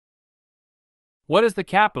What is the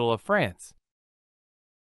capital of France?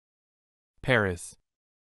 Paris.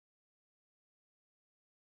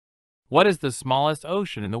 What is the smallest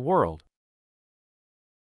ocean in the world?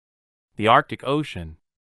 The Arctic Ocean.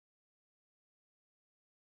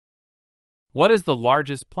 What is the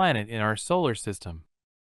largest planet in our solar system?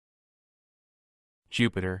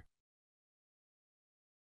 Jupiter.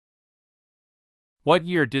 What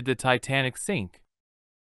year did the Titanic sink?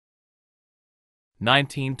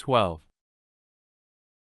 1912.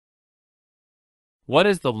 What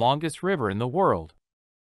is the longest river in the world?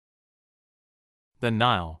 The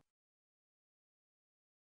Nile.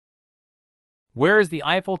 Where is the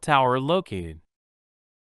Eiffel Tower located?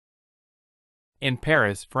 In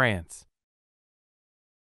Paris, France.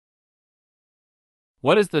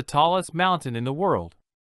 What is the tallest mountain in the world?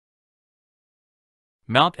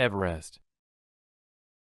 Mount Everest.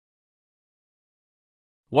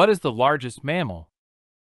 What is the largest mammal?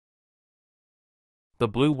 The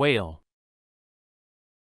blue whale.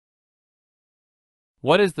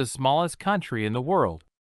 What is the smallest country in the world?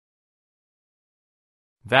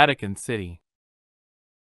 Vatican City.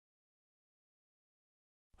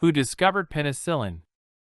 Who discovered penicillin?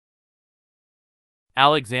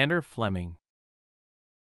 Alexander Fleming.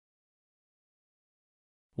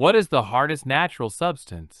 What is the hardest natural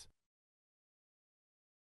substance?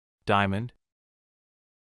 Diamond.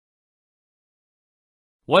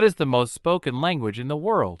 What is the most spoken language in the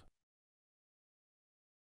world?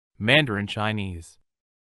 Mandarin Chinese.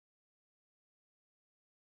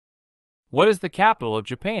 What is the capital of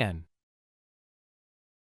Japan?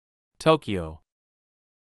 Tokyo.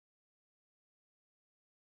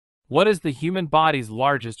 What is the human body's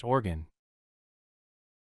largest organ?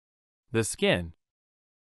 The skin.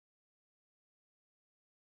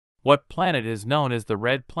 What planet is known as the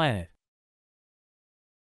Red Planet?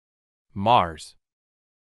 Mars.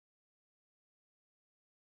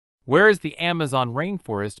 Where is the Amazon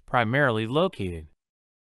rainforest primarily located?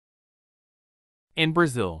 In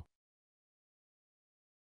Brazil.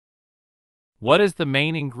 What is the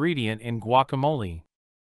main ingredient in guacamole?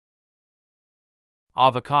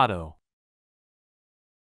 Avocado.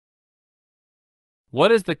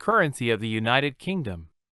 What is the currency of the United Kingdom?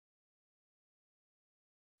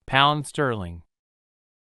 Pound sterling.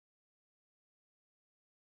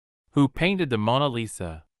 Who painted the Mona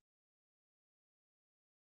Lisa?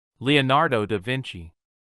 Leonardo da Vinci.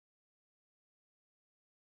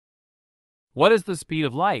 What is the speed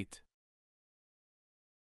of light?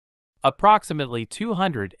 Approximately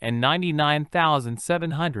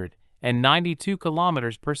 299,792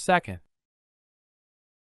 kilometers per second.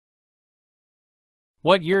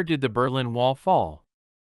 What year did the Berlin Wall fall?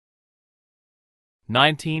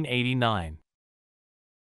 1989.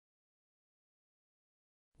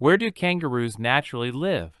 Where do kangaroos naturally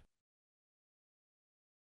live?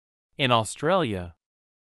 In Australia.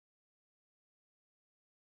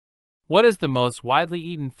 What is the most widely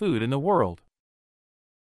eaten food in the world?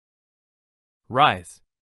 Rice.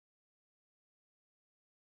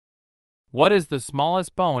 What is the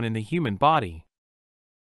smallest bone in the human body?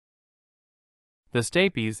 The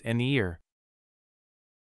stapes in the ear.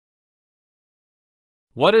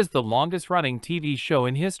 What is the longest-running TV show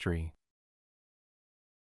in history?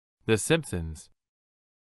 The Simpsons.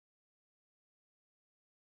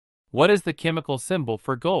 What is the chemical symbol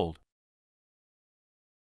for gold?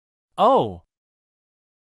 O.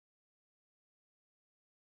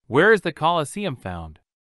 Where is the Colosseum found?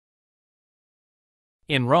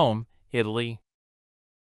 In Rome, Italy.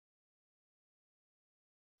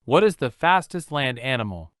 What is the fastest land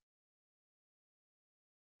animal?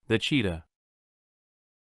 The cheetah.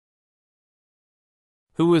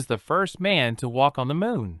 Who was the first man to walk on the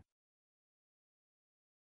moon?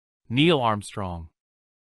 Neil Armstrong.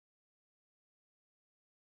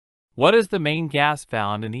 What is the main gas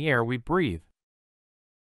found in the air we breathe?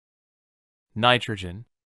 Nitrogen.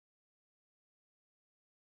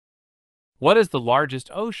 What is the largest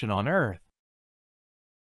ocean on Earth?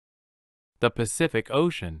 The Pacific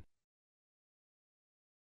Ocean.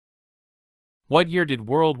 What year did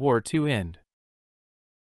World War II end?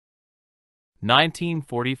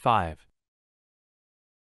 1945.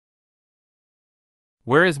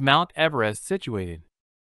 Where is Mount Everest situated?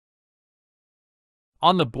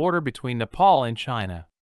 On the border between Nepal and China.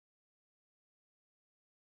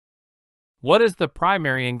 What is the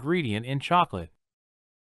primary ingredient in chocolate?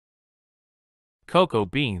 Cocoa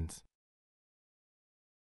beans.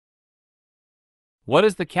 What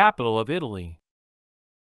is the capital of Italy?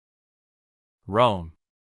 Rome.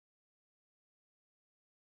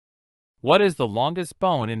 What is the longest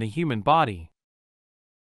bone in the human body?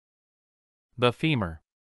 The femur.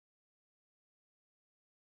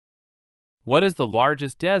 What is the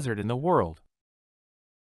largest desert in the world?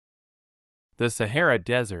 The Sahara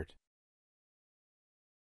Desert.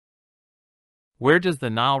 Where does the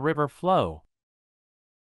Nile River flow?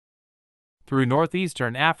 Through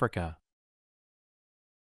northeastern Africa.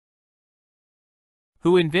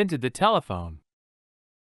 Who invented the telephone?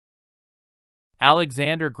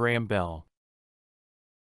 Alexander Graham Bell.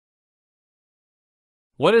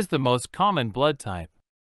 What is the most common blood type?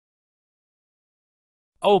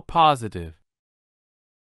 O positive.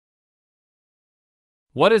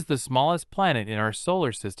 What is the smallest planet in our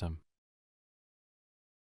solar system?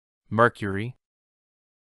 Mercury.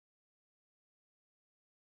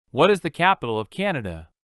 What is the capital of Canada?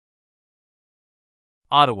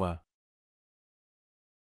 Ottawa.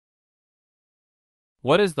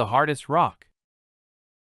 What is the hardest rock?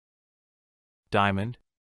 Diamond.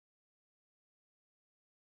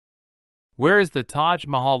 Where is the Taj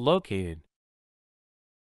Mahal located?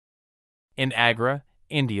 In Agra,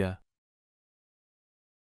 India.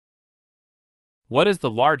 What is the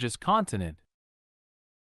largest continent?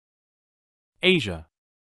 Asia.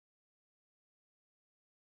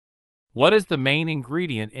 What is the main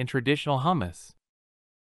ingredient in traditional hummus?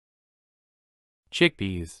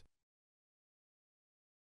 Chickpeas.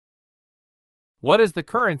 What is the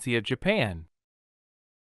currency of Japan?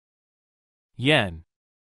 Yen.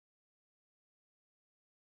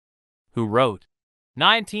 Who wrote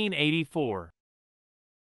 1984?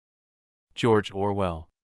 George Orwell.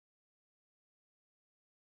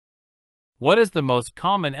 What is the most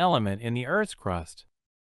common element in the Earth's crust?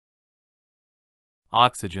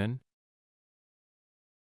 Oxygen.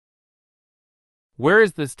 Where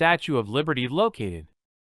is the Statue of Liberty located?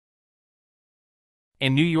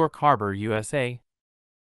 In New York Harbor, USA.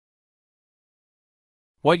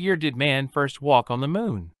 What year did man first walk on the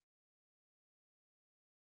moon?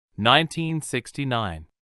 1969.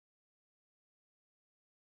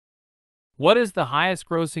 What is the highest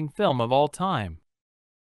grossing film of all time?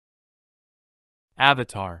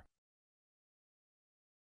 Avatar.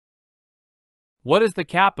 What is the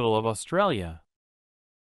capital of Australia?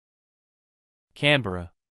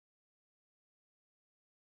 Canberra.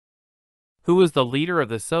 Who was the leader of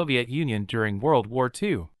the Soviet Union during World War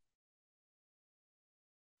II?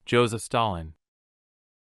 Joseph Stalin.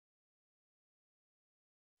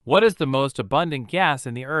 What is the most abundant gas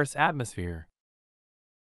in the Earth's atmosphere?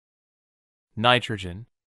 Nitrogen.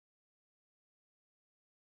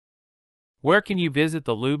 Where can you visit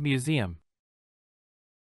the Louvre Museum?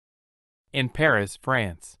 In Paris,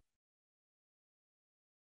 France.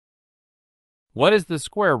 What is the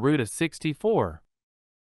square root of 64?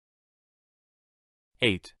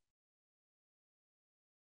 8.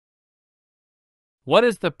 What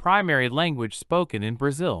is the primary language spoken in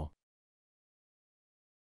Brazil?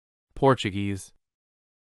 Portuguese.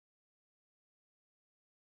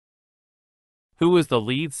 Who was the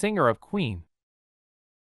lead singer of Queen?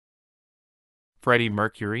 Freddie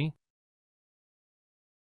Mercury.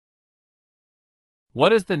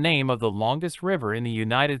 What is the name of the longest river in the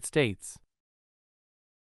United States?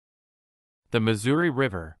 The Missouri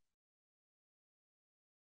River.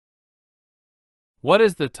 What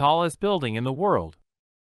is the tallest building in the world?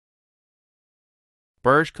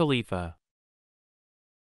 Burj Khalifa.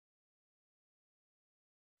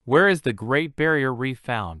 Where is the Great Barrier Reef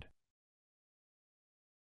found?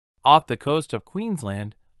 Off the coast of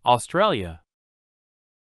Queensland, Australia.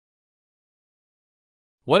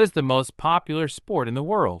 What is the most popular sport in the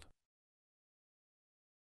world?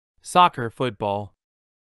 Soccer, football.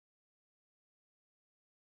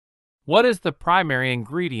 What is the primary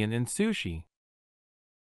ingredient in sushi?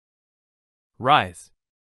 Rice.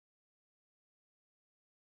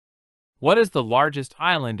 What is the largest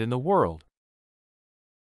island in the world?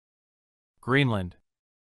 Greenland.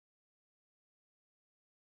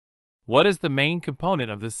 What is the main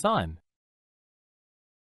component of the sun?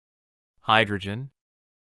 Hydrogen.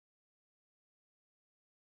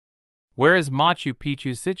 Where is Machu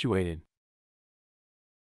Picchu situated?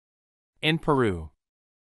 In Peru.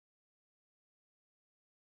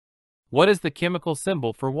 What is the chemical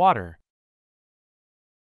symbol for water?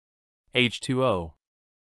 H2O.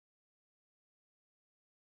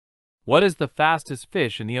 What is the fastest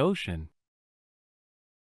fish in the ocean?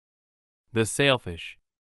 The sailfish.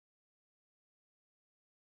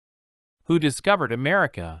 Who discovered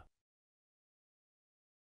America?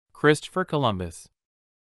 Christopher Columbus.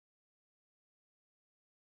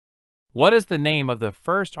 What is the name of the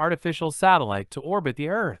first artificial satellite to orbit the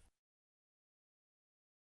Earth?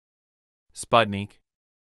 Sputnik.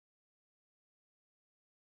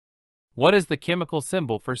 What is the chemical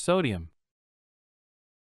symbol for sodium?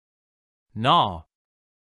 Na.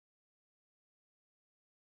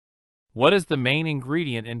 What is the main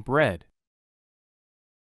ingredient in bread?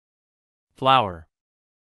 Flour.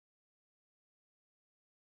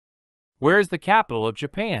 Where is the capital of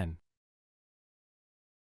Japan?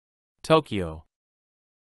 Tokyo.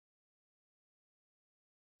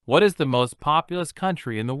 What is the most populous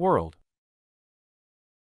country in the world?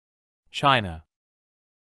 China.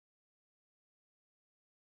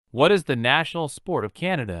 What is the national sport of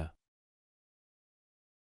Canada?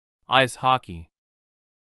 Ice hockey.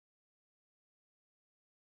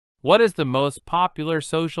 What is the most popular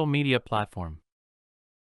social media platform?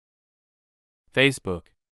 Facebook.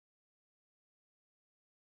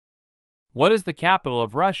 What is the capital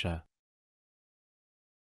of Russia?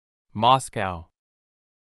 Moscow.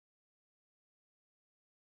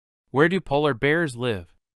 Where do polar bears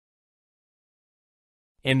live?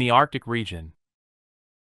 In the Arctic region.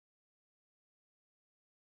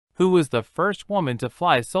 Who was the first woman to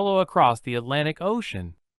fly solo across the Atlantic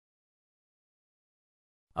Ocean?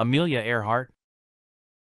 Amelia Earhart.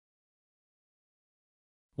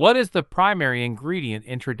 What is the primary ingredient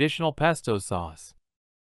in traditional pesto sauce?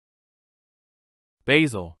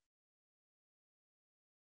 Basil.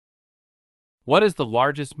 What is the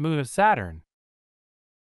largest moon of Saturn?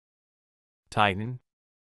 Titan.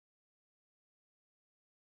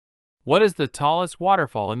 What is the tallest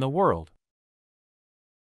waterfall in the world?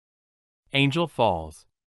 Angel Falls.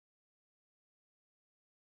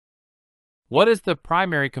 What is the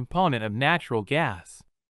primary component of natural gas?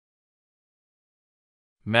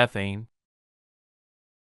 Methane.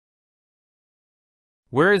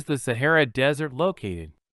 Where is the Sahara Desert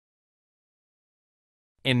located?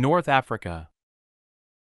 In North Africa.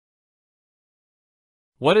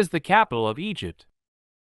 What is the capital of Egypt?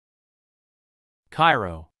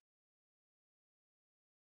 Cairo.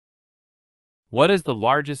 What is the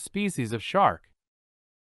largest species of shark?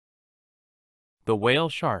 The whale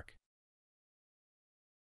shark.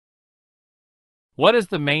 What is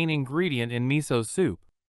the main ingredient in miso soup?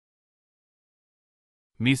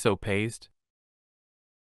 Miso paste.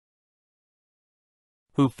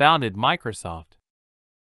 Who founded Microsoft?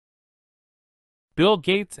 Bill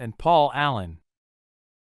Gates and Paul Allen.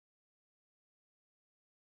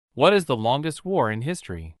 What is the longest war in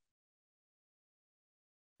history?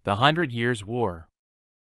 The 100 Years' War.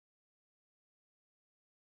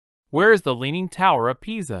 Where is the Leaning Tower of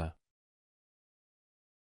Pisa?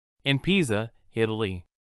 In Pisa, Italy.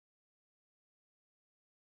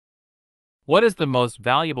 What is the most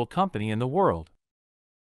valuable company in the world?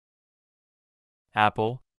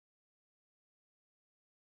 Apple.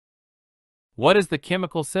 What is the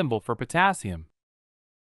chemical symbol for potassium?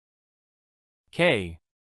 K.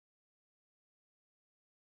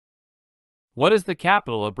 What is the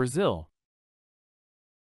capital of Brazil?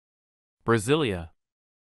 Brasilia.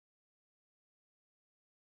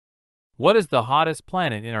 What is the hottest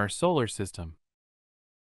planet in our solar system?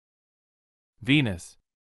 Venus.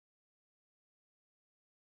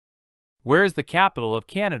 Where is the capital of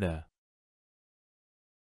Canada?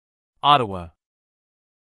 Ottawa.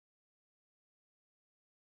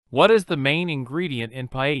 What is the main ingredient in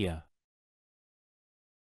paella?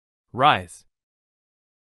 Rice.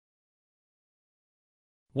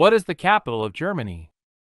 What is the capital of Germany?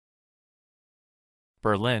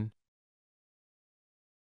 Berlin.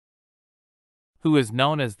 Who is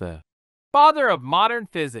known as the father of modern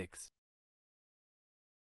physics?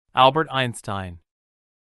 Albert Einstein.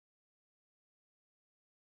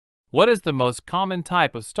 What is the most common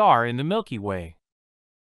type of star in the Milky Way?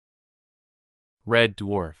 Red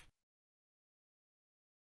dwarf.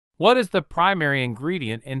 What is the primary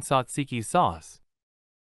ingredient in tzatziki sauce?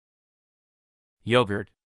 Yogurt.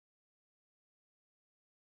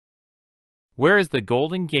 Where is the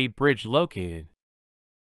Golden Gate Bridge located?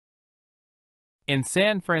 In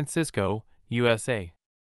San Francisco, USA.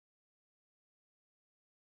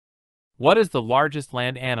 What is the largest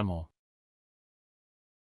land animal?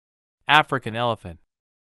 African elephant.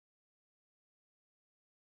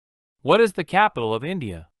 What is the capital of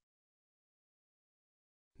India?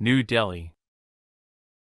 New Delhi.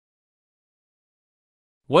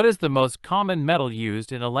 What is the most common metal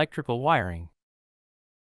used in electrical wiring?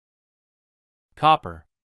 Copper.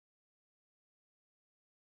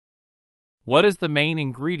 What is the main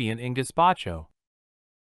ingredient in gazpacho?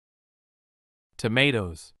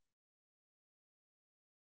 Tomatoes.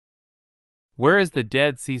 Where is the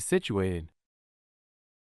Dead Sea situated?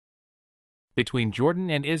 Between Jordan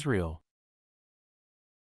and Israel.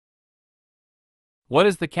 What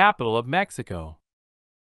is the capital of Mexico?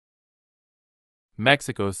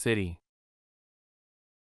 Mexico City.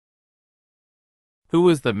 Who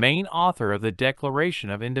was the main author of the Declaration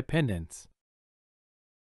of Independence?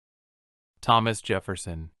 Thomas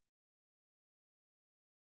Jefferson.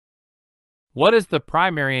 What is the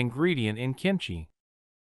primary ingredient in kimchi?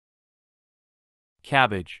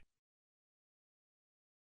 Cabbage.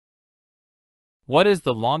 What is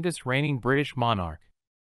the longest reigning British monarch?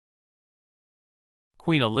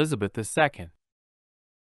 Queen Elizabeth II.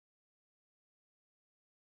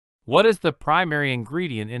 What is the primary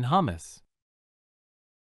ingredient in hummus?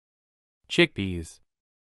 Chickpeas.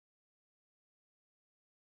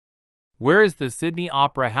 Where is the Sydney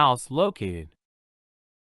Opera House located?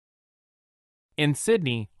 In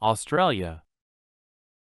Sydney, Australia.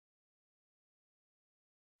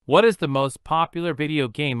 What is the most popular video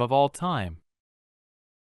game of all time?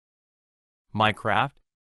 Minecraft.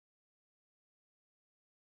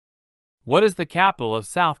 What is the capital of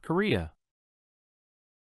South Korea?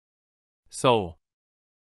 Seoul.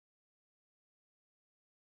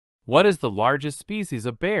 What is the largest species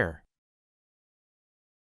of bear?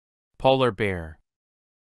 Polar bear.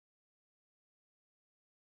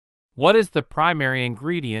 What is the primary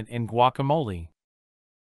ingredient in guacamole?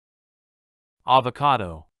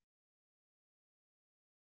 Avocado.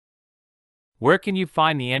 Where can you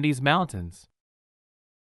find the Andes Mountains?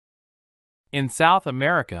 In South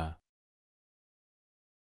America.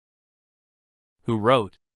 Who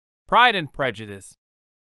wrote Pride and Prejudice?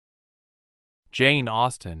 Jane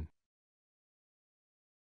Austen.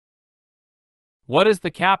 What is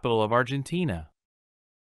the capital of Argentina?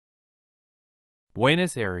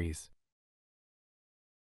 Buenos Aires.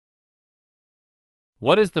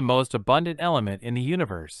 What is the most abundant element in the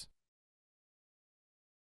universe?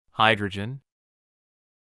 Hydrogen.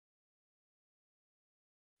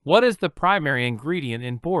 What is the primary ingredient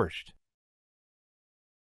in borscht?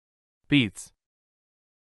 Beets.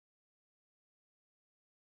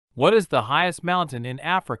 What is the highest mountain in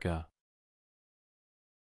Africa?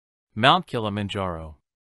 Mount Kilimanjaro.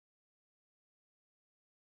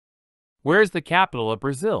 Where is the capital of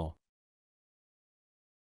Brazil?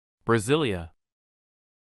 Brasilia.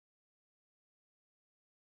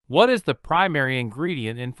 What is the primary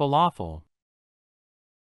ingredient in falafel?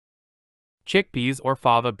 Chickpeas or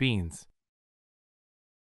fava beans.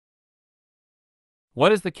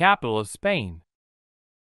 What is the capital of Spain?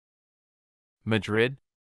 Madrid.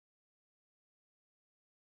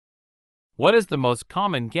 What is the most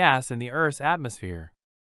common gas in the Earth's atmosphere?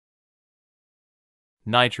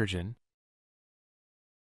 Nitrogen.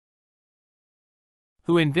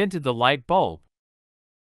 Who invented the light bulb?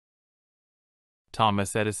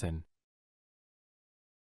 Thomas Edison.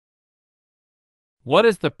 What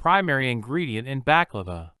is the primary ingredient in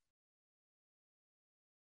baklava?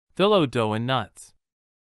 Phyllo dough and nuts.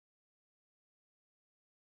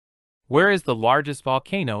 Where is the largest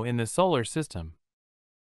volcano in the solar system?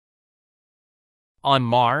 On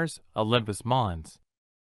Mars, Olympus Mons.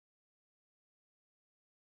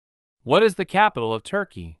 What is the capital of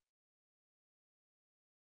Turkey?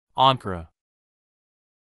 Ankara.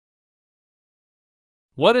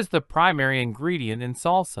 What is the primary ingredient in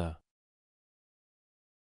salsa?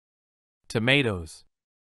 Tomatoes.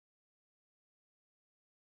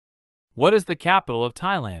 What is the capital of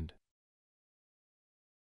Thailand?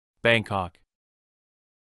 Bangkok.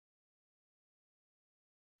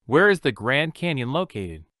 Where is the Grand Canyon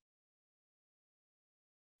located?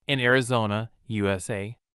 In Arizona,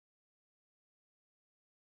 USA.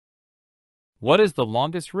 What is the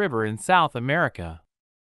longest river in South America?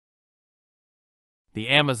 The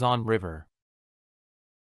Amazon River.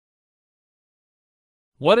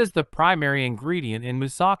 What is the primary ingredient in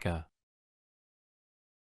moussaka?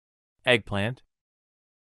 Eggplant.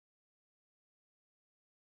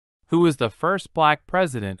 Who was the first black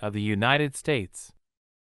president of the United States?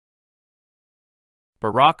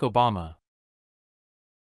 Barack Obama.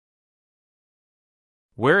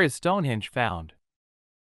 Where is Stonehenge found?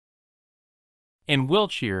 In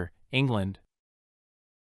Wiltshire, England.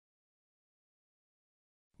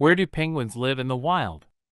 Where do penguins live in the wild?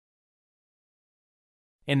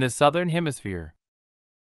 In the Southern Hemisphere.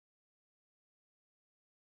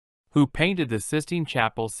 Who painted the Sistine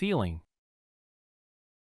Chapel ceiling?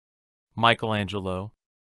 Michelangelo.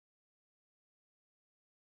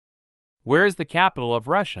 Where is the capital of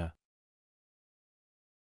Russia?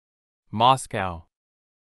 Moscow.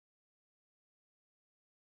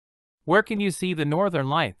 Where can you see the northern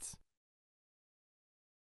lights?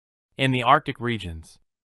 In the Arctic regions.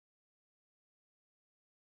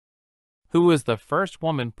 Who was the first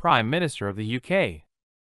woman Prime Minister of the UK?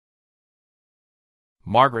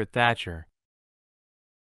 Margaret Thatcher.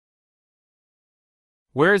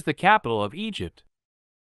 Where is the capital of Egypt?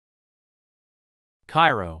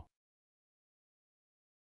 Cairo.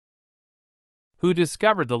 Who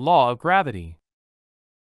discovered the law of gravity?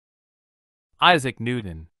 Isaac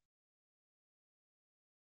Newton.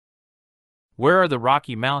 Where are the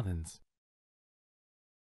Rocky Mountains?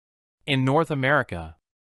 In North America.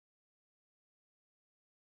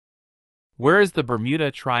 Where is the Bermuda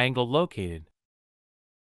Triangle located?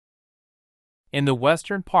 In the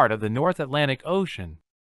western part of the North Atlantic Ocean.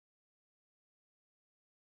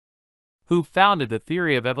 Who founded the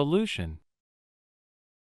theory of evolution?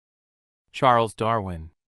 Charles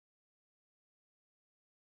Darwin.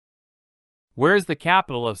 Where is the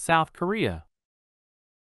capital of South Korea?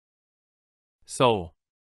 Seoul.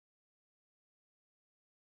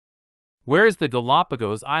 Where is the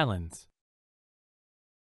Galapagos Islands?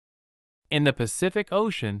 In the Pacific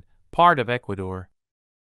Ocean, part of Ecuador.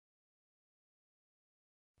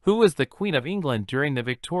 Who was the Queen of England during the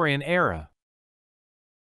Victorian era?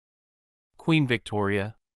 Queen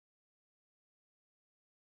Victoria.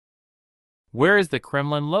 Where is the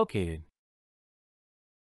Kremlin located?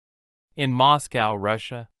 In Moscow,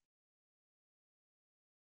 Russia.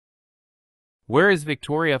 Where is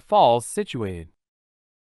Victoria Falls situated?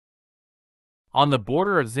 On the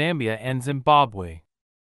border of Zambia and Zimbabwe.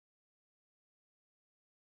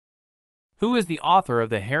 Who is the author of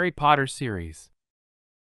the Harry Potter series?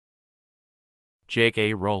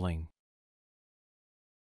 J.K. Rowling.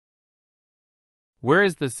 Where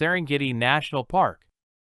is the Serengeti National Park?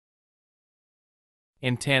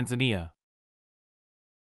 In Tanzania.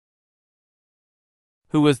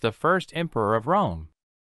 Who was the first emperor of Rome?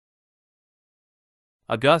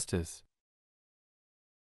 Augustus.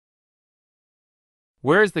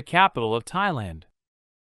 Where is the capital of Thailand?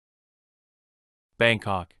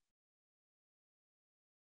 Bangkok.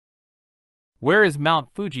 Where is Mount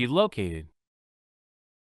Fuji located?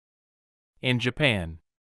 In Japan.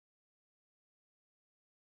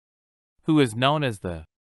 Who is known as the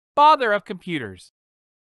father of computers?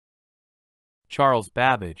 Charles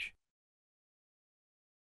Babbage.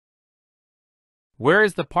 Where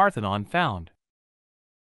is the Parthenon found?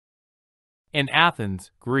 In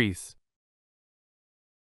Athens, Greece.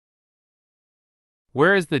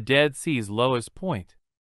 Where is the Dead Sea's lowest point?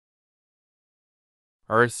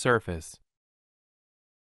 Earth's surface.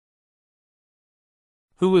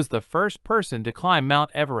 Who was the first person to climb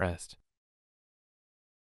Mount Everest?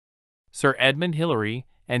 Sir Edmund Hillary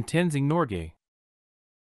and Tenzing Norgay.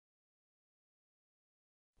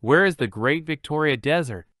 Where is the Great Victoria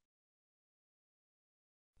Desert?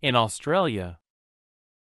 In Australia.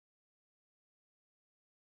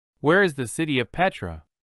 Where is the city of Petra?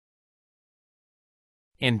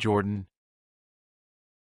 In Jordan.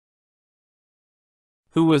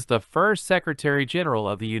 Who was the first Secretary General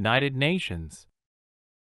of the United Nations?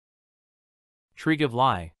 Triglav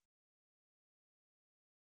Lai.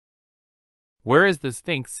 Where is the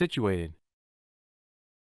Sphinx situated?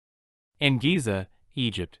 In Giza,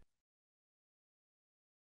 Egypt.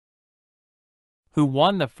 Who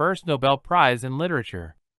won the first Nobel Prize in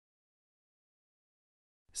Literature?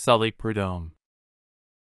 Sully Prudhomme.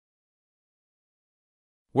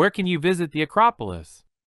 Where can you visit the Acropolis?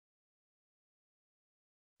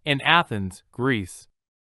 In Athens, Greece.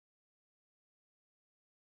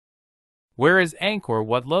 Where is Angkor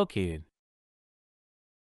Wat located?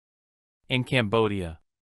 In Cambodia.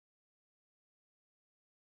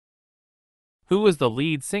 Who was the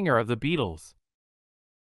lead singer of the Beatles?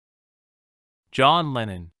 John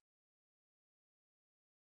Lennon.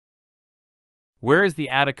 Where is the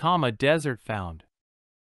Atacama Desert found?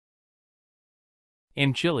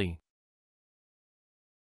 In Chile.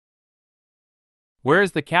 Where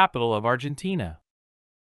is the capital of Argentina?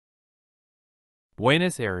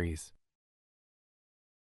 Buenos Aires.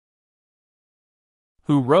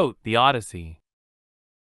 Who wrote the Odyssey?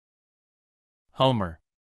 Homer.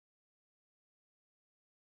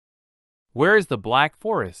 Where is the Black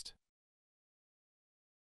Forest?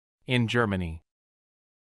 In Germany.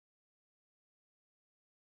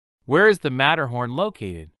 Where is the Matterhorn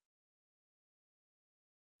located?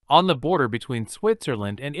 On the border between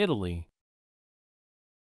Switzerland and Italy.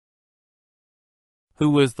 Who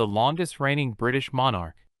was the longest reigning British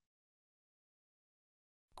monarch?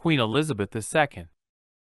 Queen Elizabeth II.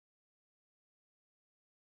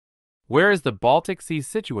 Where is the Baltic Sea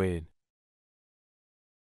situated?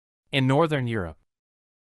 In Northern Europe.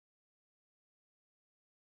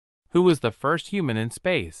 Who was the first human in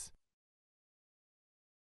space?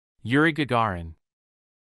 Yuri Gagarin.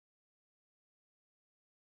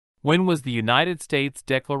 When was the United States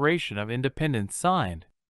Declaration of Independence signed?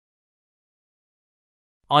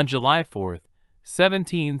 On July 4,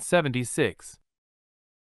 1776.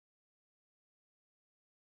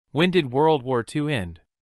 When did World War II end?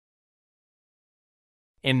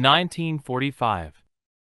 In 1945.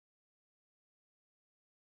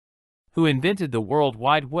 Who invented the World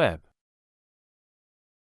Wide Web?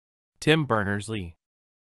 Tim Berners-Lee.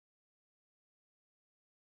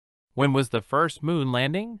 When was the first moon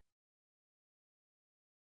landing?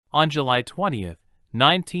 On July 20th,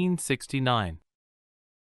 1969.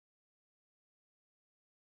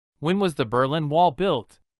 When was the Berlin Wall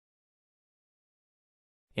built?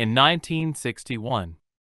 In 1961.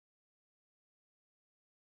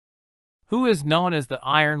 Who is known as the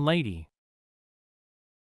Iron Lady?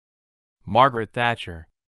 Margaret Thatcher.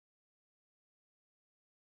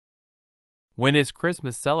 When is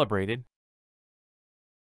Christmas celebrated?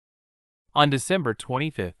 On December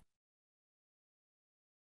 25th.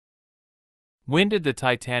 When did the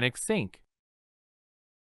Titanic sink?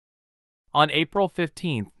 On April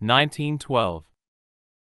 15, 1912.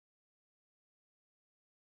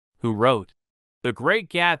 Who wrote The Great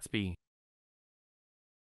Gatsby?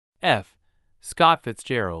 F. Scott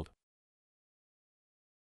Fitzgerald.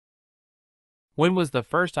 When was the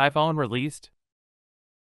first iPhone released?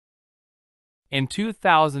 In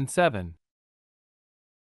 2007.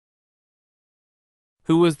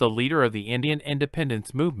 Who was the leader of the Indian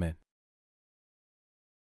independence movement?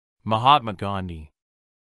 Mahatma Gandhi.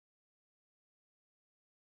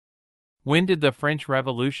 When did the French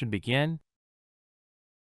Revolution begin?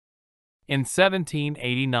 In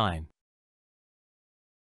 1789.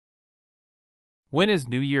 When is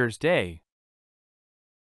New Year's Day?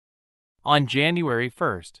 On January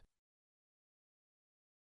 1st.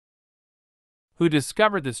 Who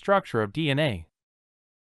discovered the structure of DNA?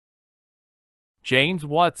 James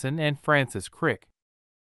Watson and Francis Crick.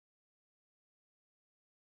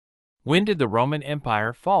 When did the Roman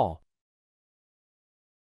Empire fall?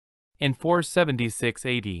 In 476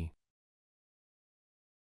 AD.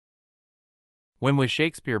 When was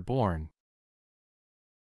Shakespeare born?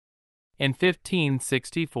 In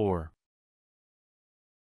 1564.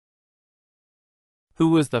 Who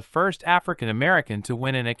was the first African American to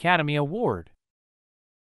win an Academy Award?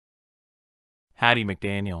 Hattie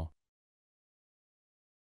McDaniel.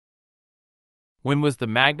 When was the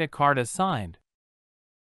Magna Carta signed?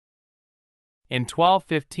 In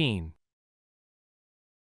 1215.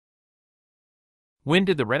 When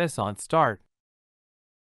did the Renaissance start?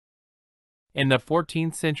 In the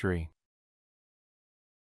 14th century.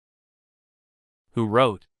 Who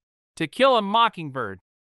wrote To Kill a Mockingbird?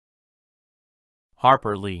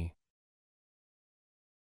 Harper Lee.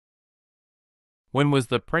 When was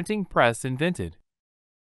the printing press invented?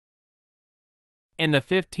 In the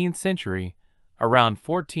 15th century, around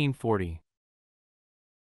 1440.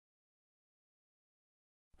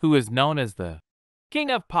 Who is known as the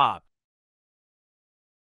King of Pop?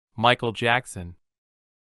 Michael Jackson.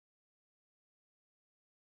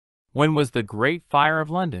 When was the Great Fire of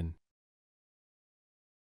London?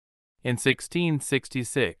 In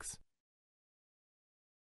 1666.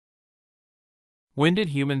 When did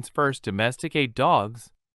humans first domesticate dogs?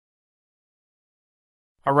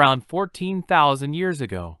 Around 14,000 years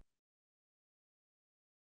ago.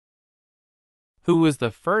 Who was the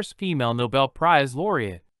first female Nobel Prize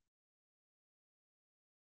laureate?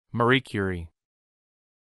 Marie Curie.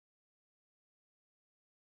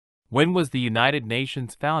 When was the United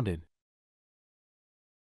Nations founded?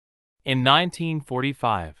 In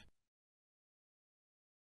 1945.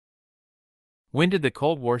 When did the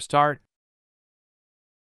Cold War start?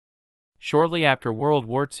 Shortly after World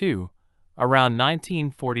War II, around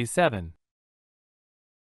 1947.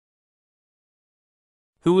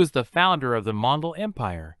 Who was the founder of the Mongol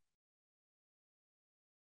Empire?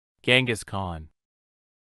 Genghis Khan.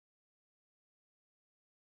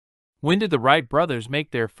 When did the Wright brothers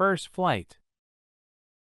make their first flight?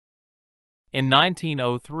 In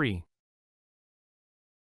 1903.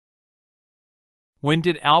 When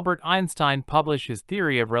did Albert Einstein publish his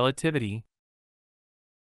theory of relativity?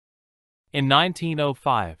 In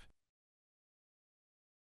 1905.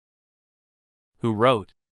 Who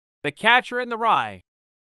wrote The Catcher in the Rye?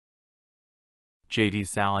 J.D.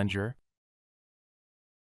 Salinger.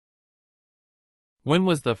 When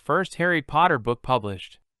was the first Harry Potter book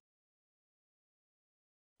published?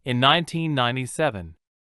 In 1997.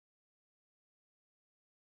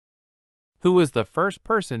 Who was the first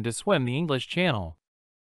person to swim the English Channel?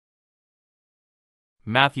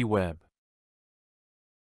 Matthew Webb.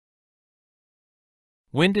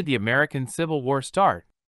 When did the American Civil War start?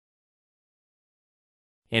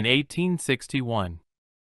 In 1861.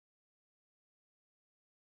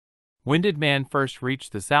 When did man first reach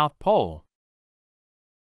the South Pole?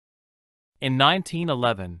 In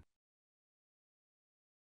 1911.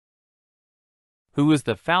 Who was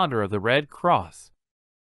the founder of the Red Cross?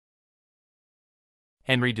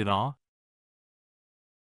 Henri Dunant.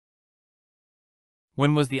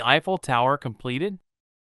 When was the Eiffel Tower completed?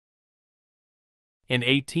 In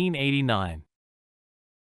 1889.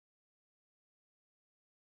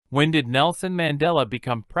 When did Nelson Mandela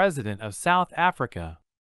become president of South Africa?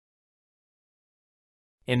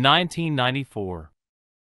 In 1994.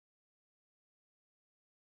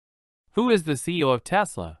 Who is the CEO of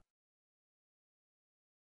Tesla?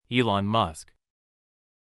 Elon Musk.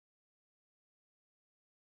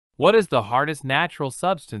 What is the hardest natural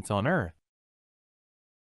substance on Earth?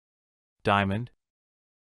 Diamond.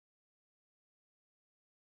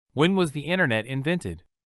 When was the Internet invented?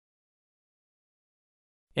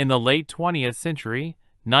 In the late 20th century,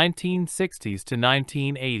 1960s to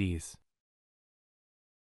 1980s.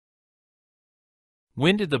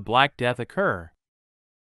 When did the Black Death occur?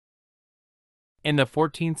 In the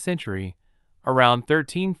 14th century, around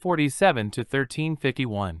 1347 to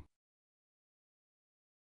 1351.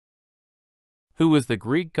 Who was the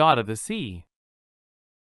Greek god of the sea?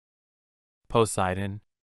 Poseidon.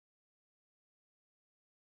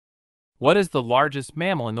 What is the largest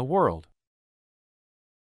mammal in the world?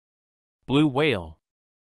 Blue whale.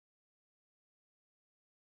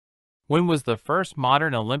 When was the first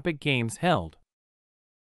modern Olympic Games held?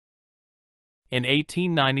 In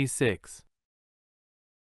 1896.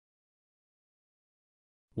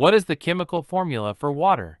 What is the chemical formula for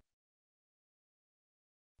water?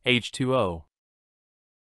 H2O.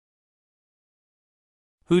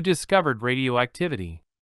 Who discovered radioactivity?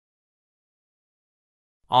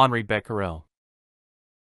 Henri Becquerel.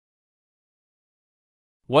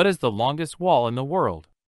 What is the longest wall in the world?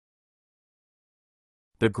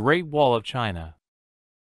 The Great Wall of China.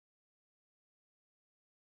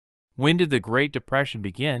 When did the Great Depression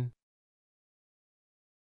begin?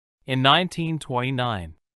 In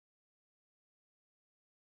 1929.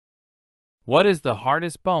 What is the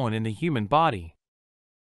hardest bone in the human body?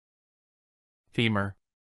 Femur.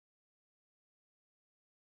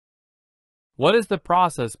 What is the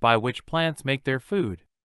process by which plants make their food?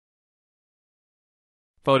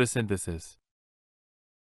 Photosynthesis.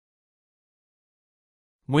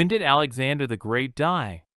 When did Alexander the Great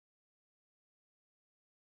die?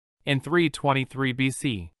 In 323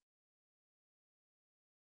 BC.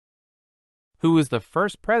 Who was the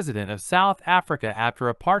first president of South Africa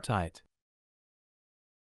after apartheid?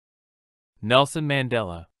 Nelson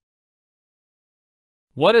Mandela.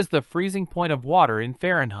 What is the freezing point of water in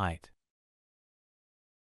Fahrenheit?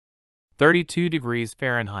 32 degrees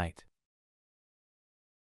Fahrenheit.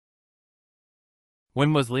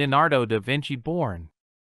 When was Leonardo da Vinci born?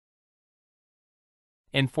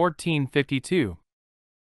 In 1452.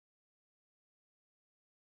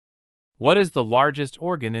 What is the largest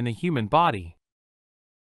organ in the human body?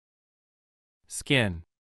 Skin.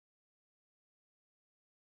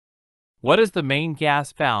 What is the main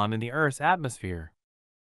gas found in the Earth's atmosphere?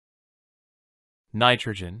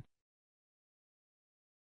 Nitrogen.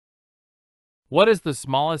 What is the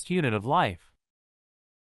smallest unit of life?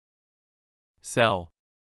 Cell.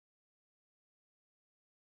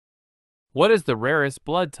 What is the rarest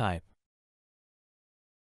blood type?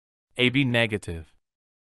 AB negative.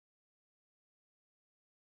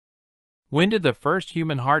 When did the first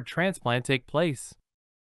human heart transplant take place?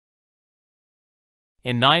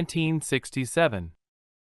 In 1967.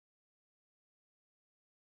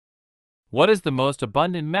 What is the most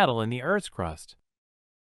abundant metal in the Earth's crust?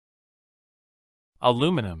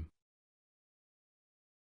 Aluminum.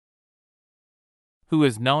 Who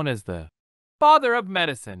is known as the father of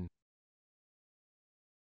medicine?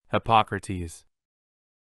 Hippocrates.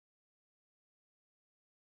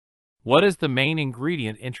 What is the main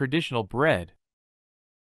ingredient in traditional bread?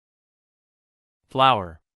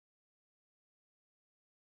 Flour.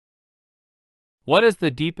 What is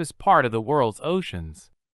the deepest part of the world's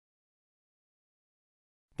oceans?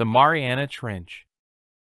 The Mariana Trench.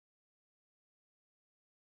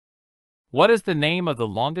 What is the name of the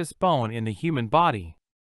longest bone in the human body?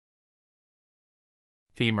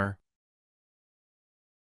 Femur.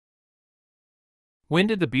 When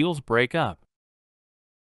did the Beatles break up?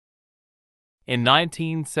 In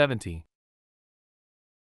 1970.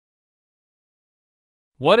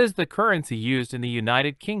 What is the currency used in the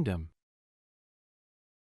United Kingdom?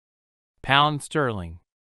 Pound sterling.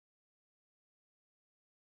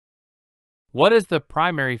 What is the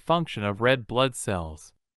primary function of red blood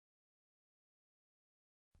cells?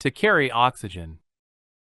 To carry oxygen.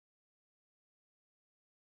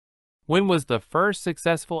 When was the first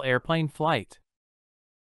successful airplane flight?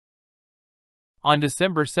 On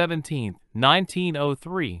December 17,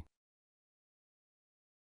 1903.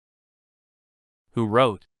 Who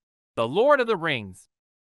wrote The Lord of the Rings?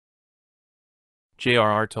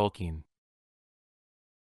 J.R.R. Tolkien.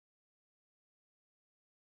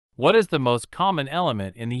 What is the most common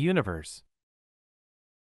element in the universe?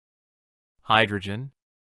 Hydrogen.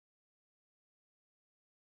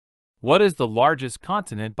 What is the largest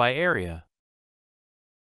continent by area?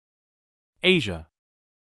 Asia.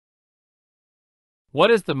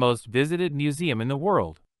 What is the most visited museum in the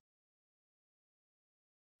world?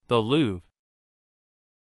 The Louvre.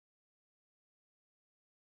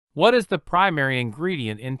 What is the primary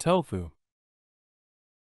ingredient in tofu?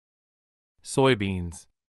 Soybeans.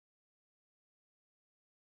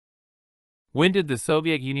 When did the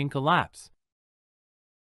Soviet Union collapse?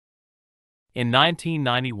 In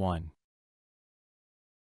 1991.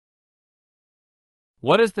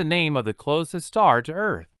 What is the name of the closest star to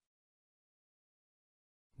Earth?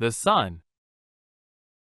 The Sun.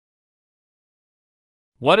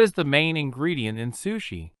 What is the main ingredient in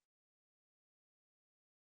sushi?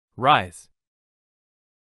 Rice.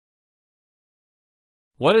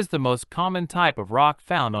 What is the most common type of rock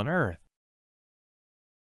found on Earth?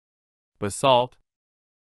 Basalt.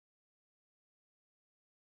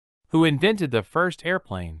 Who invented the first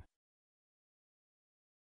airplane?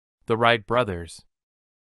 The Wright brothers.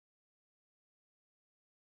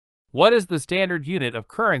 What is the standard unit of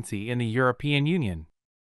currency in the European Union?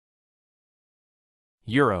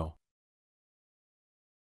 Euro.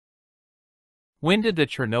 When did the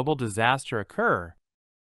Chernobyl disaster occur?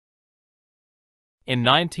 In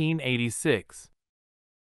 1986.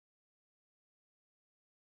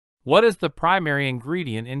 What is the primary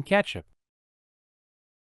ingredient in ketchup?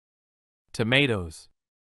 Tomatoes.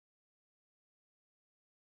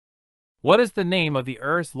 What is the name of the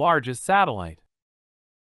Earth's largest satellite?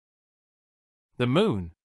 The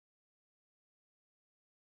Moon.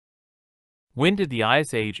 When did the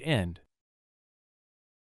Ice Age end?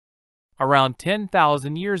 Around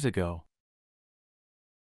 10,000 years ago.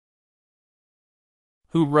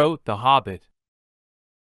 Who wrote The Hobbit?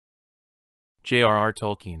 J.R.R.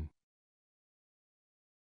 Tolkien.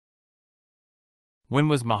 When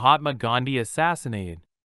was Mahatma Gandhi assassinated?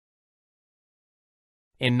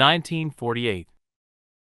 In 1948.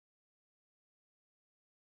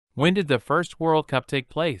 When did the first World Cup take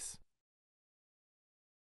place?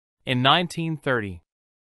 In 1930.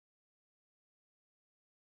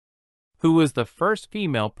 Who was the first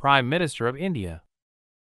female Prime Minister of India?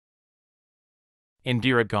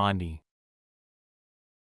 Indira Gandhi.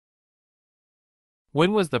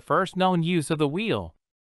 When was the first known use of the wheel?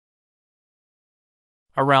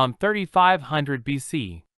 Around 3500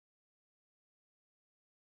 BC.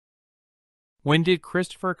 When did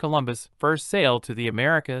Christopher Columbus first sail to the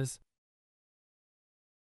Americas?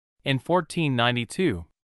 In 1492.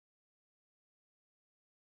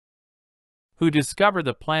 Who discovered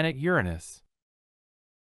the planet Uranus?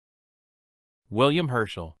 William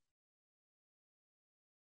Herschel.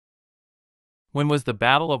 When was the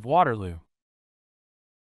Battle of Waterloo?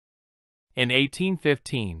 In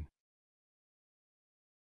 1815.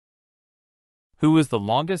 Who was the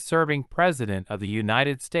longest-serving president of the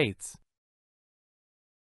United States?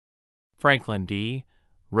 Franklin D.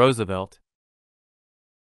 Roosevelt.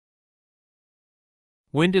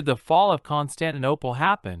 When did the fall of Constantinople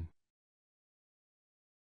happen?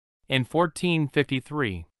 In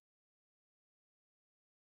 1453.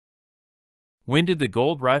 When did the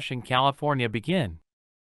gold rush in California begin?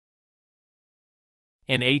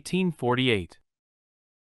 In 1848.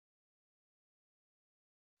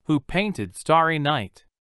 Who painted Starry Night?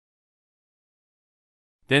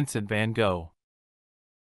 Vincent van Gogh.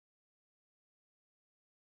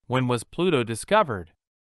 When was Pluto discovered?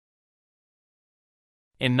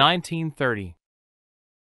 In 1930.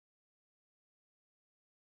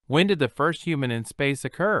 When did the first human in space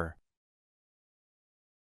occur?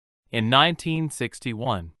 In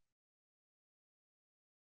 1961.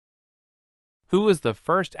 Who was the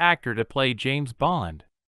first actor to play James Bond?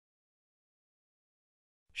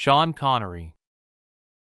 Sean Connery.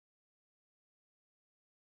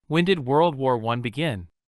 When did World War I begin?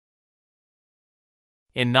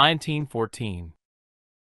 In 1914.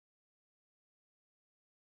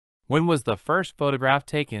 When was the first photograph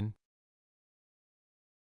taken?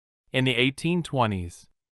 In the 1820s.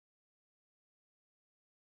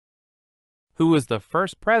 Who was the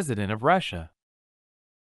first president of Russia?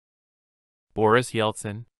 Boris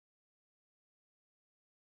Yeltsin.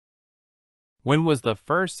 When was the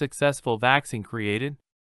first successful vaccine created?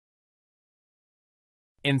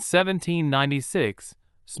 In 1796,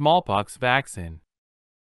 smallpox vaccine.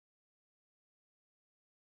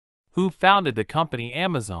 Who founded the company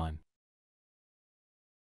Amazon?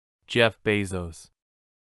 Jeff Bezos.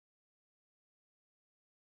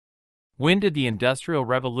 When did the Industrial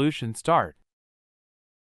Revolution start?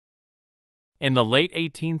 In the late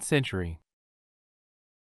 18th century.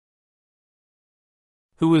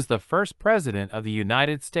 Who was the first President of the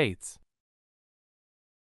United States?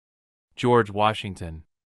 George Washington.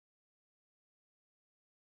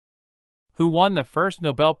 Who won the first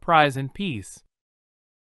Nobel Prize in Peace?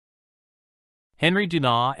 Henry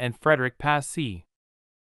Dunant and Frederick Passy.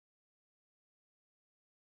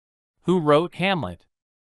 Who wrote Hamlet?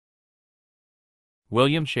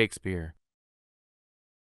 William Shakespeare.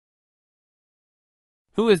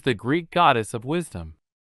 Who is the Greek goddess of wisdom?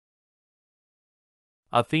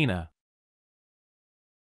 Athena.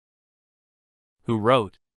 Who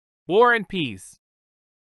wrote War and Peace?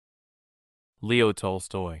 Leo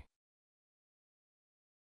Tolstoy.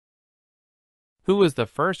 Who was the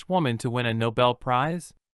first woman to win a Nobel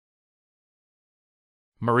Prize?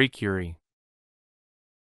 Marie Curie.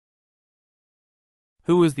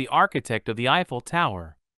 Who was the architect of the Eiffel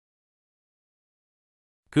Tower?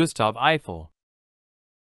 Gustav Eiffel.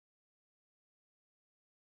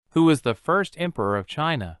 Who was the first emperor of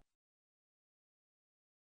China?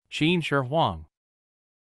 Qin Shi Huang.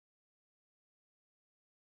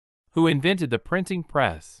 Who invented the printing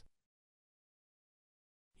press?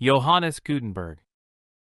 Johannes Gutenberg.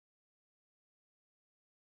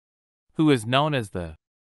 Who is known as the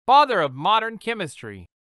father of modern chemistry?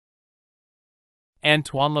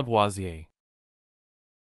 Antoine Lavoisier.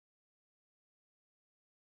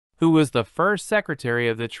 Who was the first Secretary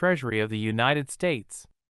of the Treasury of the United States?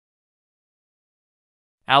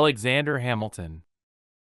 Alexander Hamilton.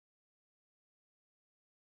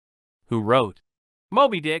 Who wrote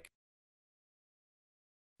Moby Dick?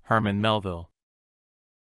 Herman Melville.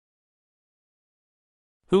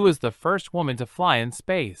 Who was the first woman to fly in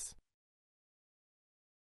space?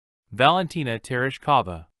 Valentina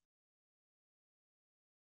Tereshkova.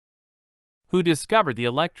 Who discovered the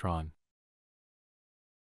electron?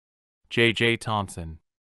 J.J. Thomson.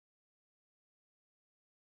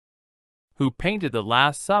 Who painted The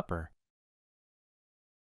Last Supper?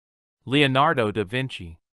 Leonardo da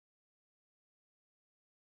Vinci.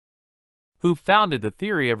 Who founded the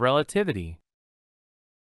theory of relativity?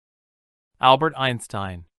 Albert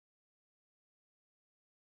Einstein.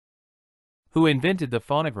 Who invented the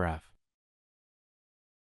phonograph?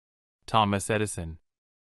 Thomas Edison.